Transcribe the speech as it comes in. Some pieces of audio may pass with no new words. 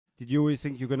Did you always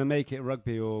think you were going to make it at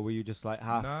rugby, or were you just like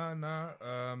half? Nah.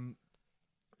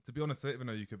 To be honest, I didn't even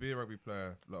know you could be a rugby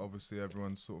player. Like obviously,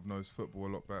 everyone sort of knows football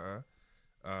a lot better,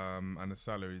 and the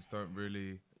salaries don't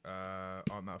really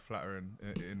aren't that flattering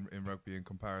in rugby in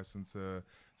comparison to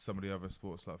some of the other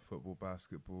sports like football,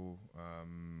 basketball,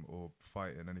 or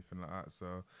fighting, anything like that.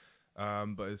 So.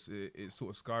 But it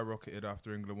sort of skyrocketed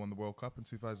after England won the World Cup in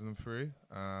 2003,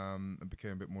 and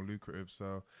became a bit more lucrative.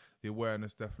 So the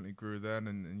awareness definitely grew then,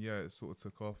 and yeah, it sort of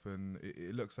took off, and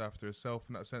it looks after itself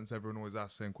in that sense. Everyone always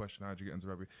asks the same question: how do you get into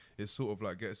rugby? It sort of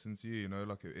like gets into you, you know,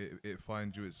 like it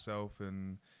finds you itself,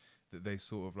 and that they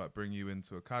sort of like bring you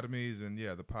into academies, and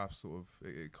yeah, the path sort of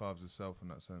it carves itself in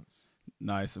that sense.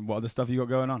 Nice. And what other stuff you got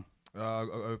going on? I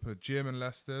opened a gym in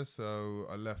Leicester, so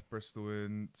I left Bristol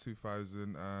in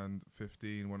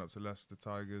 2015, went up to Leicester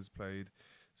Tigers, played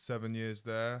 7 years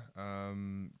there,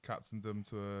 captained them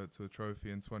to a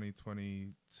trophy in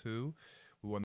 2022,